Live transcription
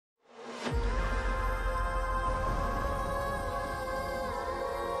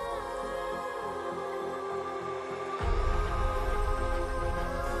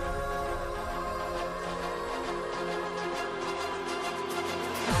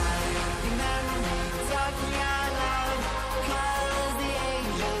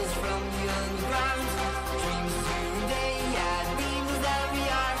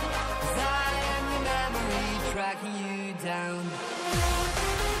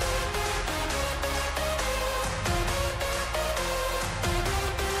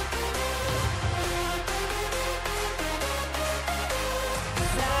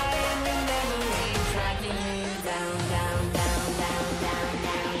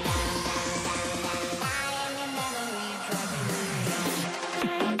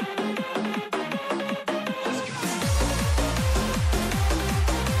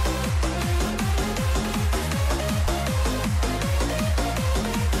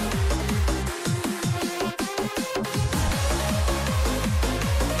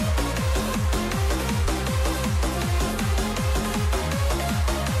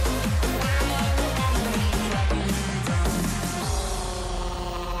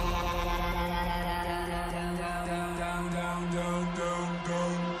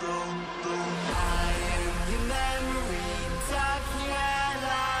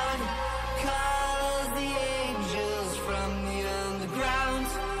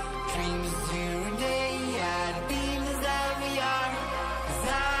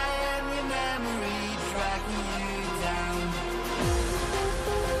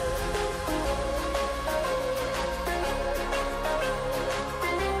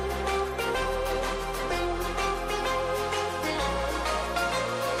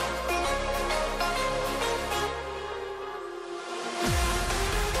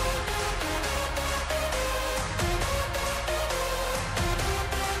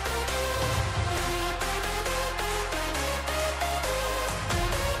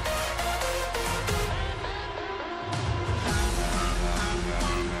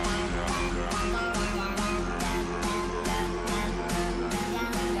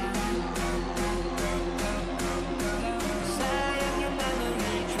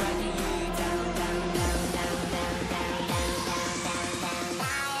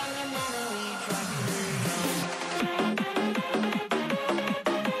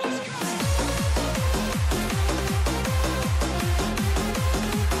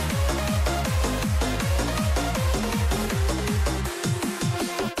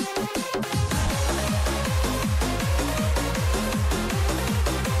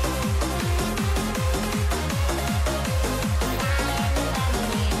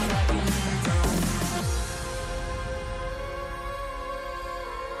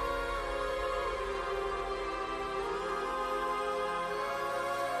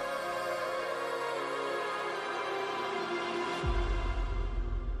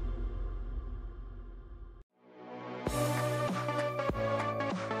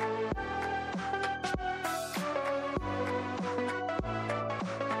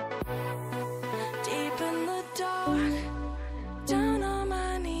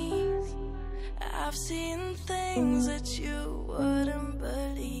I've seen things that you wouldn't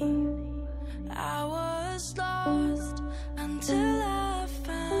believe. I was lost until I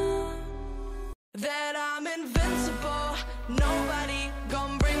found that I'm invincible. Nobody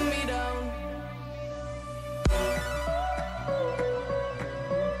gon' bring me down.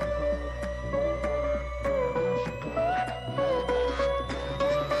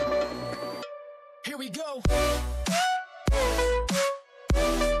 Here we go.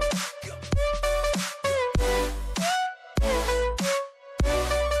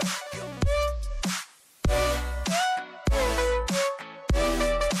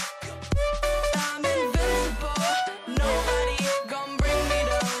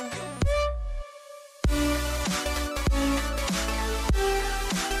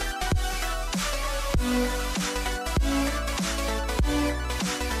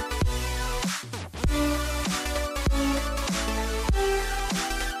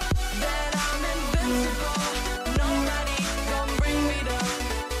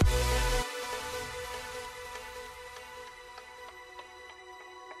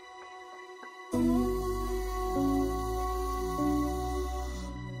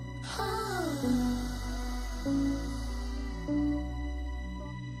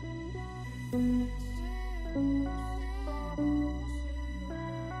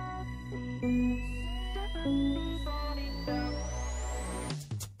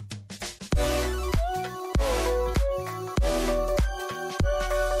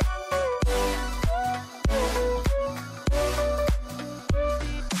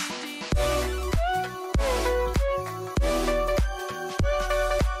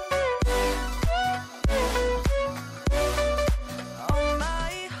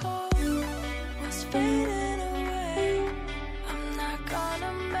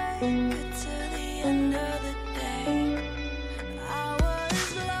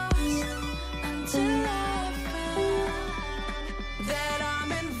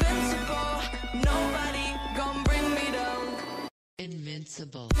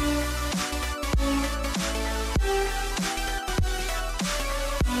 Invincible.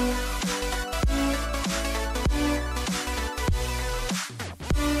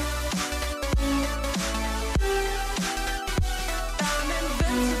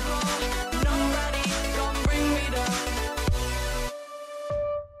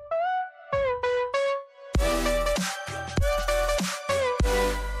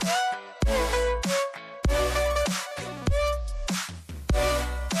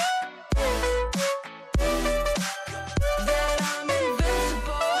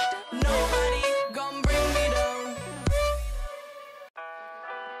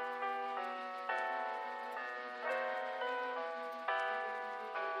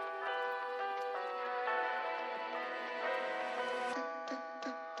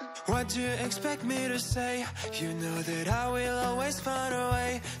 What do you expect me to say? You know that I will always find a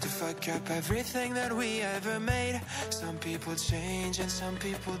way to fuck up everything that we ever made. Some people change and some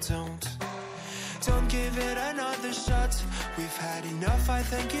people don't. Don't give it another shot. We've had enough, I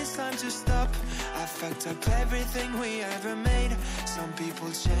think it's time to stop. I fucked up everything we ever made. Some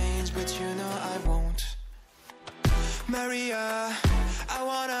people change, but you know I won't. Maria, I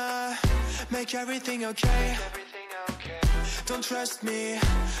wanna make everything okay. Don't trust me,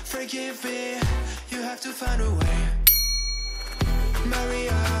 forgive me, you have to find a way.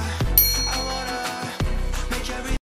 Maria,